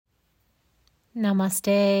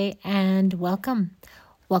Namaste and welcome.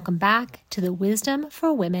 Welcome back to the Wisdom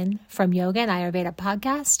for Women from Yoga and Ayurveda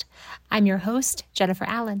podcast. I'm your host, Jennifer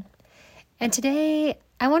Allen. And today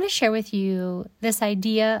I want to share with you this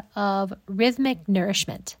idea of rhythmic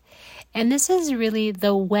nourishment. And this is really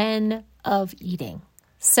the when of eating.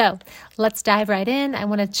 So let's dive right in. I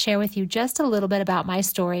want to share with you just a little bit about my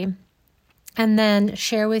story and then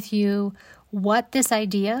share with you what this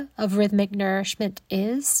idea of rhythmic nourishment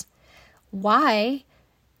is, why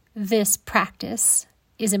this practice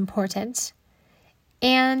is important,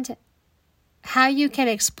 and how you can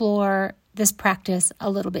explore this practice a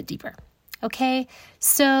little bit deeper. Okay,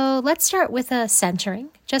 so let's start with a centering,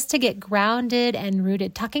 just to get grounded and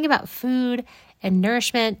rooted. Talking about food and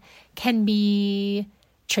nourishment can be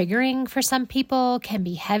triggering for some people, can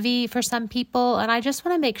be heavy for some people, and I just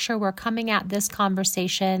want to make sure we're coming at this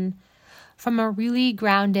conversation from a really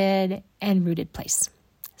grounded and rooted place.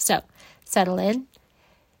 So, settle in,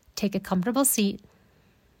 take a comfortable seat,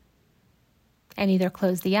 and either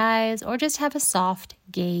close the eyes or just have a soft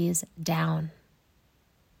gaze down.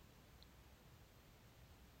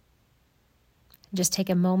 Just take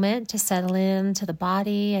a moment to settle into the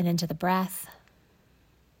body and into the breath.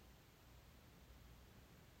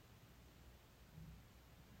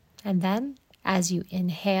 And then, as you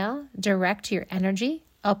inhale, direct your energy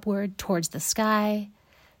upward towards the sky,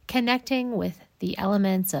 connecting with the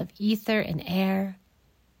elements of ether and air.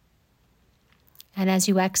 And as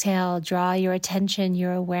you exhale, draw your attention,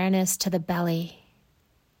 your awareness to the belly,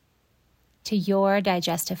 to your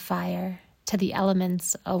digestive fire, to the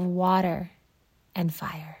elements of water and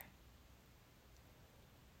fire.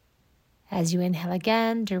 As you inhale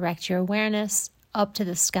again, direct your awareness up to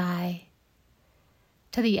the sky,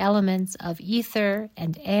 to the elements of ether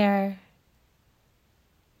and air.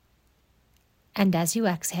 And as you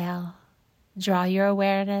exhale, draw your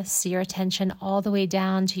awareness, your attention all the way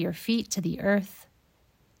down to your feet, to the earth,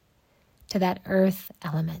 to that earth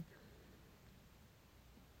element.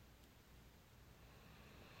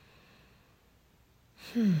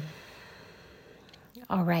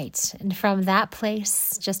 All right, and from that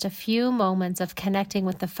place, just a few moments of connecting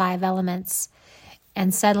with the five elements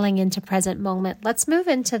and settling into present moment, let's move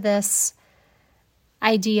into this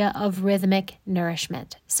idea of rhythmic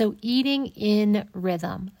nourishment. So eating in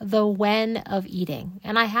rhythm, the when of eating.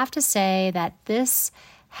 And I have to say that this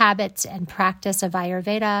habit and practice of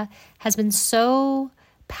Ayurveda has been so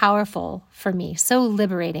powerful for me, so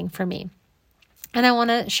liberating for me. And I want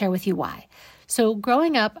to share with you why. So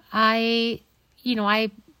growing up, I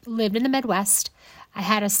lived in the Midwest. I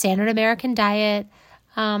had a standard American diet,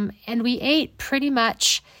 and we ate pretty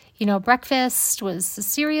much, breakfast was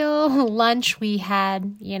cereal, lunch we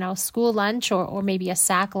had, school lunch or maybe a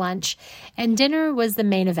sack lunch, and dinner was the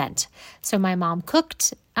main event. So my mom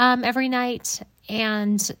cooked every night,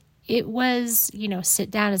 and it was,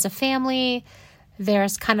 sit down as a family.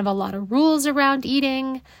 There's kind of a lot of rules around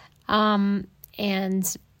eating,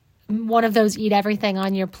 and one of those eat everything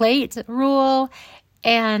on your plate rule,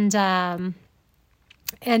 and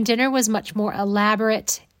dinner was much more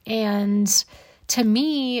elaborate and, to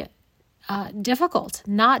me, difficult,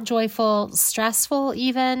 not joyful, stressful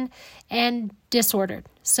even, and disordered.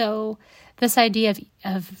 So this idea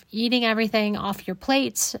of eating everything off your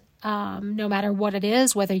plate, no matter what it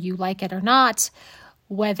is, whether you like it or not,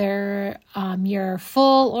 whether you're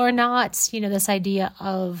full or not, this idea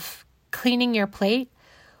of cleaning your plate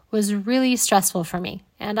was really stressful for me.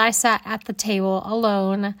 And I sat at the table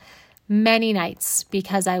alone many nights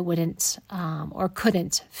because I wouldn't or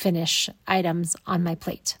couldn't finish items on my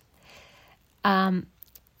plate.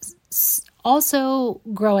 Also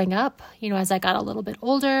growing up, as I got a little bit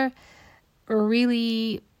older,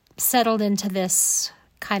 really settled into this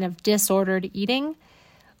kind of disordered eating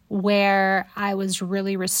where I was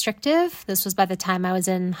really restrictive. This was by the time I was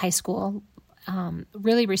in high school,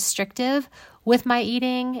 really restrictive with my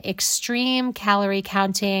eating, extreme calorie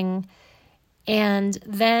counting, and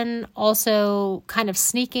then also kind of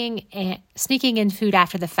sneaking in food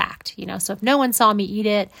after the fact, so if no one saw me eat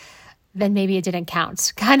it, then maybe it didn't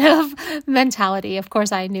count kind of mentality. Of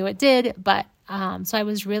course, I knew it did, but so I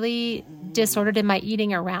was really disordered in my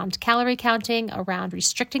eating around calorie counting, around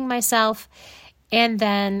restricting myself, and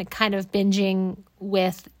then kind of binging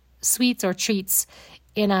with sweets or treats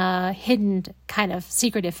in a hidden kind of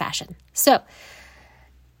secretive fashion. So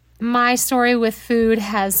my story with food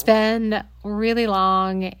has been really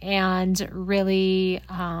long and really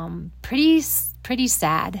pretty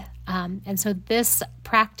sad. And so this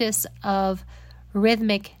practice of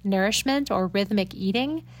rhythmic nourishment or rhythmic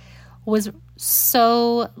eating was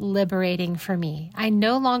so liberating for me. I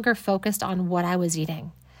no longer focused on what I was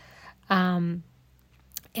eating. And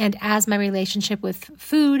as my relationship with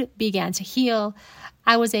food began to heal,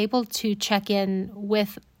 I was able to check in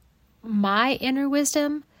with my inner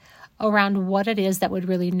wisdom around what it is that would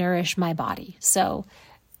really nourish my body. So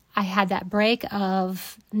I had that break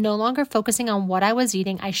of no longer focusing on what I was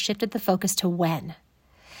eating. I shifted the focus to when.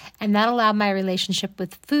 And that allowed my relationship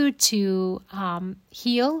with food to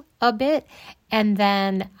heal a bit. And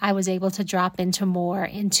then I was able to drop into more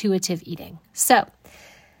intuitive eating. So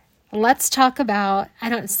let's talk about,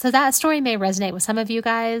 so that story may resonate with some of you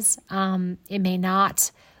guys. It may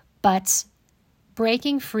not, but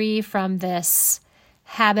breaking free from this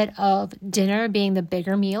habit of dinner being the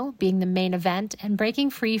bigger meal, being the main event, and breaking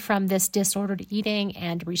free from this disordered eating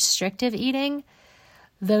and restrictive eating,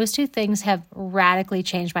 those two things have radically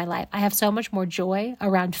changed my life. I have so much more joy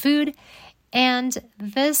around food. And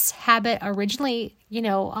this habit originally,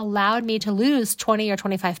 allowed me to lose 20 or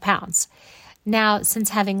 25 pounds. Now, since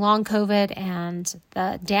having long COVID and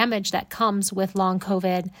the damage that comes with long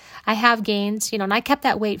COVID, I have gained, and I kept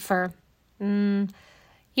that weight for, 10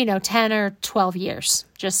 or 12 years,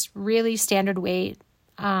 just really standard weight,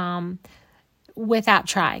 without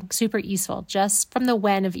trying, super easeful, just from the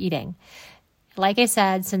when of eating. Like I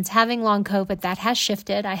said, since having long COVID, that has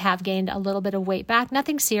shifted. I have gained a little bit of weight back,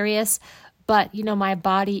 nothing serious, but, my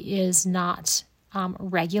body is not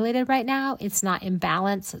regulated right now. It's not in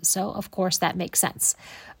balance. So, of course, that makes sense.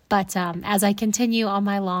 But as I continue on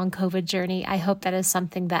my long COVID journey, I hope that is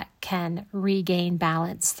something that can regain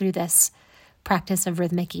balance through this practice of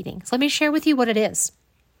rhythmic eating. So let me share with you what it is.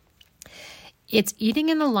 It's eating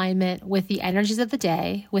in alignment with the energies of the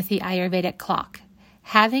day, with the Ayurvedic clock.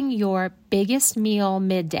 Having your biggest meal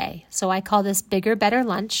midday. So I call this bigger, better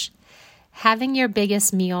lunch. Having your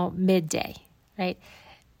biggest meal midday, right?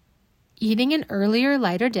 Eating an earlier,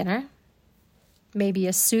 lighter dinner, maybe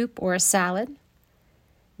a soup or a salad,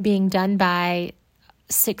 being done by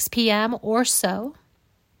 6 p.m. or so.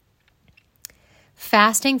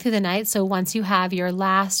 Fasting through the night, so once you have your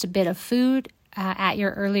last bit of food at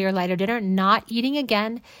your earlier, lighter dinner, not eating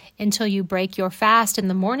again until you break your fast in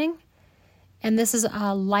the morning. And this is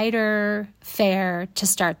a lighter fare to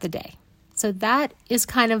start the day. So that is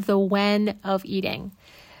kind of the when of eating.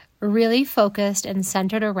 Really focused and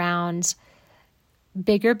centered around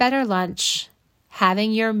bigger, better lunch,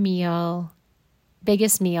 having your meal,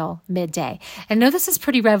 biggest meal midday. And I know this is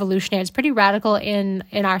pretty revolutionary. It's pretty radical in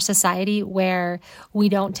our society where we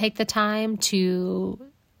don't take the time to,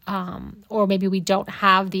 or maybe we don't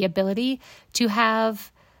have the ability to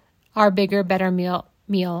have our bigger, better meal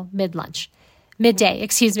midday,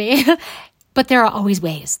 But there are always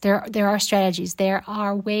ways. There are strategies. There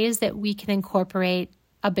are ways that we can incorporate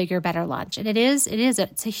a bigger, better lunch. And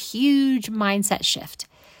it's a huge mindset shift,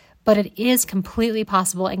 but it is completely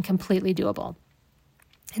possible and completely doable.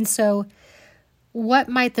 And so what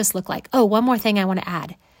might this look like? Oh, one more thing I want to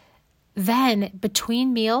add. Then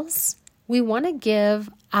between meals, we want to give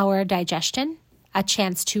our digestion a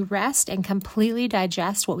chance to rest and completely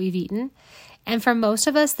digest what we've eaten. And for most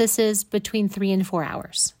of us, this is between 3 and 4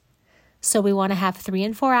 hours. So we want to have 3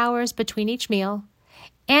 and 4 hours between each meal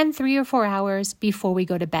and 3 or 4 hours before we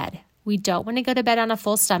go to bed. We don't want to go to bed on a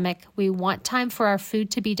full stomach. We want time for our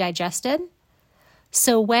food to be digested.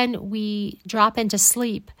 So when we drop into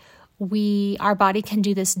sleep, our body can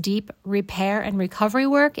do this deep repair and recovery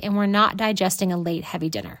work, and we're not digesting a late, heavy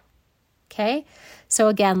dinner. Okay? So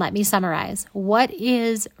again, let me summarize. What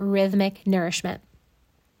is rhythmic nourishment?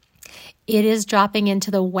 It is dropping into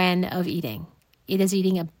the when of eating. It's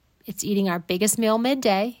eating our biggest meal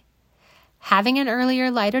midday, having an earlier,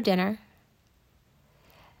 lighter dinner,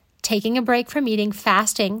 taking a break from eating,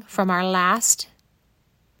 fasting from our last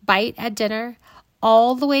bite at dinner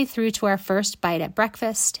all the way through to our first bite at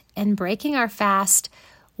breakfast, and breaking our fast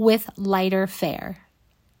with lighter fare.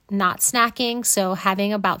 Not snacking, so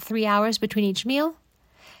having about 3 hours between each meal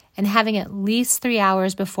and having at least 3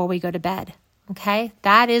 hours before we go to bed. Okay?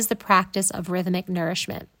 That is the practice of rhythmic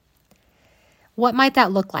nourishment. What might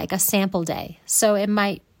that look like? A sample day. So it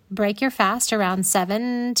might break your fast around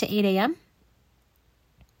 7 to 8 a.m.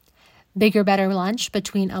 Bigger, better lunch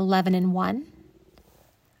between 11 and 1.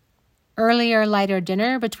 Earlier, lighter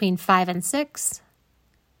dinner between 5 and 6.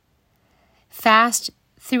 Fast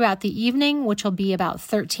throughout the evening, which will be about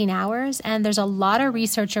 13 hours. And there's a lot of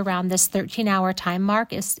research around this 13-hour time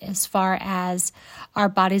mark as far as our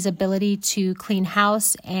body's ability to clean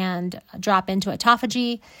house and drop into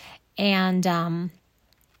autophagy. And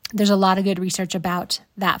there's a lot of good research about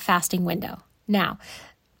that fasting window. Now,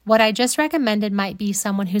 what I just recommended might be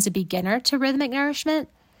someone who's a beginner to rhythmic nourishment.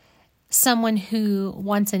 someone who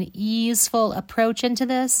wants an easeful approach into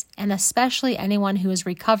this, and especially anyone who is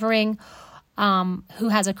recovering, who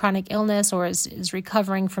has a chronic illness or is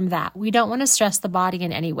recovering from that. We don't want to stress the body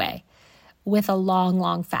in any way with a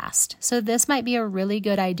long fast. So this might be a really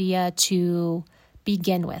good idea to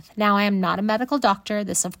begin with. Now, I am not a medical doctor.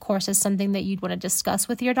 This, of course, is something that you'd want to discuss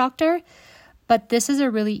with your doctor, but this is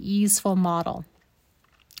a really easeful model,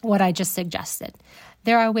 what I just suggested.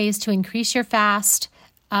 There are ways to increase your fast.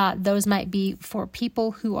 Those might be for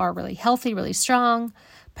people who are really healthy, really strong,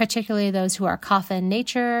 particularly those who are kapha in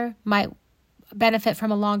nature might benefit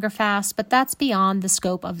from a longer fast, but that's beyond the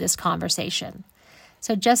scope of this conversation.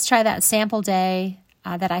 So just try that sample day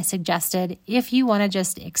that I suggested if you want to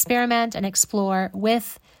just experiment and explore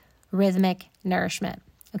with rhythmic nourishment.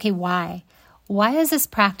 Okay, why? Why is this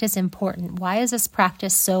practice important? Why is this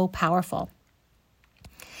practice so powerful?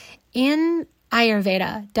 In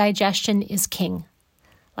Ayurveda, digestion is king.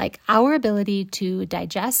 Like our ability to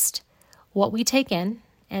digest what we take in,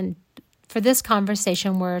 and for this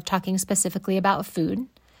conversation, we're talking specifically about food,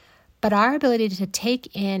 but our ability to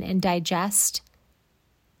take in and digest,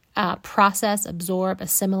 process, absorb,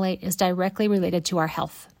 assimilate is directly related to our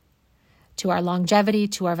health, to our longevity,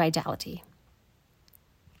 to our vitality.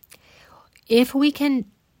 If we can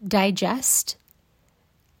digest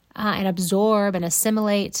and absorb and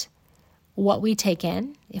assimilate what we take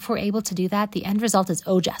in, if we're able to do that, the end result is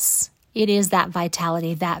ojas. It is that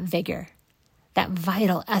vitality, that vigor, that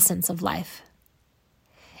vital essence of life.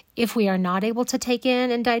 If we are not able to take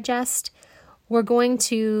in and digest, we're going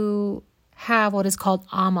to have what is called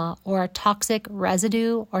ama, or a toxic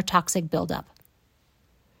residue or toxic buildup.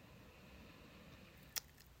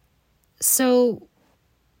 So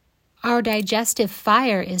our digestive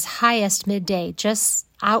fire is highest midday,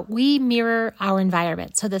 we mirror our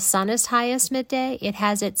environment. So the sun is highest midday. It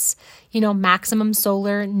has its, maximum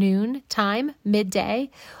solar noon time, midday.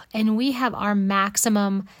 And we have our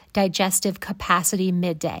maximum digestive capacity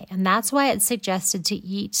midday. And that's why it's suggested to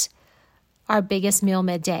eat our biggest meal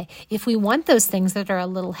midday. If we want those things that are a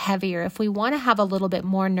little heavier, if we want to have a little bit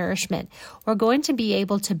more nourishment, we're going to be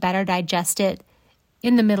able to better digest it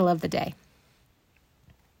in the middle of the day.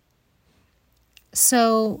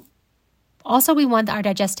 So also, we want our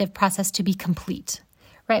digestive process to be complete,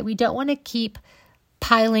 right? We don't want to keep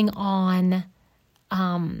piling on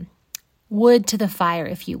wood to the fire,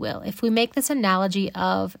 if you will. If we make this analogy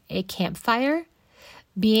of a campfire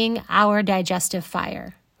being our digestive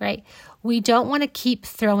fire, right? We don't want to keep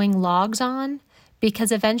throwing logs on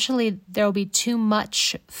because eventually there will be too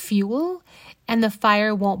much fuel and the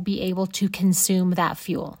fire won't be able to consume that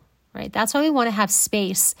fuel, right? That's why we want to have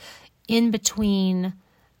space in between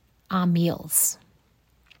meals.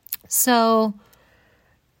 So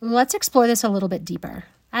let's explore this a little bit deeper.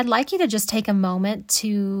 I'd like you to just take a moment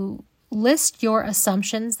to list your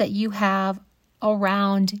assumptions that you have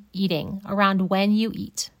around eating, around when you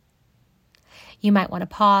eat. You might want to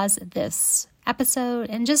pause this episode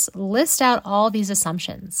and just list out all these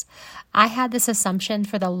assumptions. I had this assumption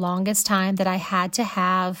for the longest time that I had to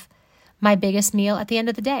have my biggest meal at the end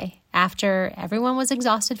of the day after everyone was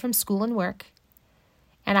exhausted from school and work.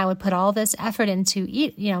 And I would put all this effort into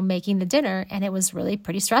making the dinner, and it was really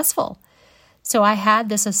pretty stressful. So I had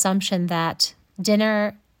this assumption that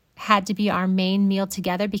dinner had to be our main meal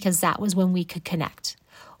together because that was when we could connect.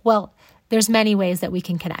 Well, there's many ways that we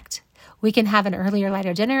can connect. We can have an earlier,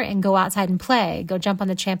 lighter dinner and go outside and play, go jump on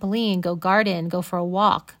the trampoline, go garden, go for a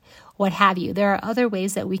walk, what have you. There are other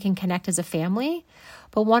ways that we can connect as a family.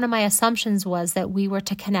 But one of my assumptions was that we were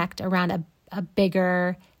to connect around a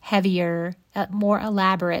bigger, heavier, more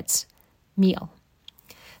elaborate meal.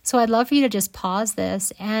 So I'd love for you to just pause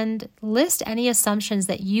this and list any assumptions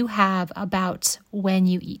that you have about when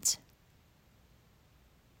you eat.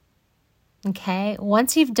 Okay,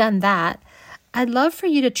 once you've done that, I'd love for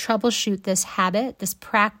you to troubleshoot this habit, this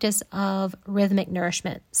practice of rhythmic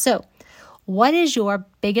nourishment. So, what is your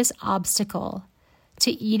biggest obstacle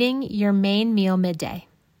to eating your main meal midday?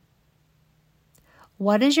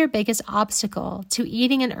 What is your biggest obstacle to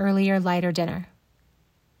eating an earlier, lighter dinner?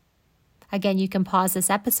 Again, you can pause this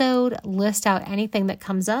episode, list out anything that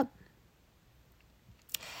comes up.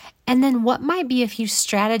 And then what might be a few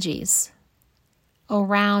strategies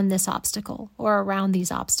around this obstacle or around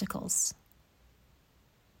these obstacles?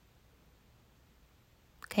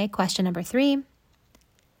 Okay, question number 3.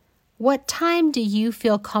 What time do you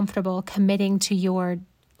feel comfortable committing to your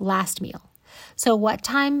last meal? So what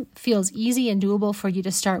time feels easy and doable for you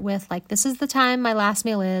to start with? Like, this is the time my last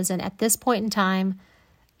meal is, and at this point in time,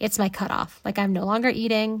 it's my cutoff. Like, I'm no longer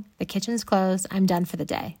eating, the kitchen's closed, I'm done for the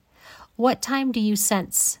day. What time do you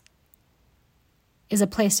sense is a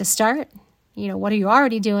place to start. What are you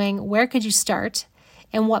already doing? Where could you start?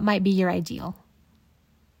 And what might be your ideal?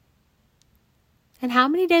 And how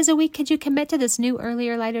many days a week could you commit to this new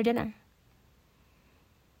earlier, lighter dinner?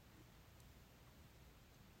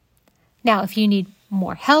 Now, if you need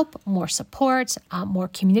more help, more support, more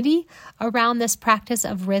community around this practice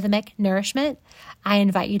of rhythmic nourishment, I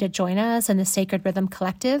invite you to join us in the Sacred Rhythm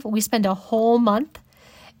Collective. We spend a whole month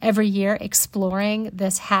every year exploring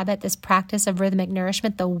this habit, this practice of rhythmic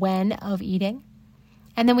nourishment, the when of eating.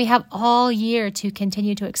 And then we have all year to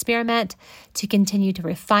continue to experiment, to continue to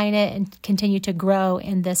refine it, and continue to grow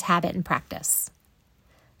in this habit and practice.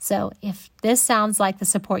 So if this sounds like the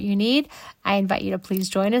support you need, I invite you to please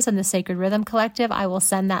join us in the Sacred Rhythm Collective. I will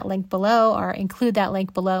send that link below or include that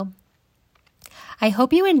link below. I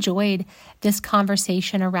hope you enjoyed this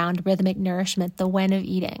conversation around rhythmic nourishment, the when of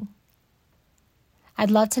eating.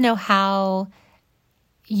 I'd love to know how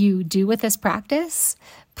you do with this practice.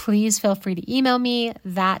 Please feel free to email me.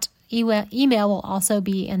 That email will also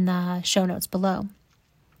be in the show notes below.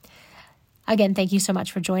 Again, thank you so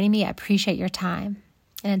much for joining me. I appreciate your time.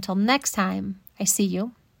 And until next time, I see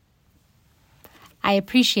you. I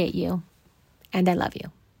appreciate you, and I love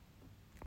you.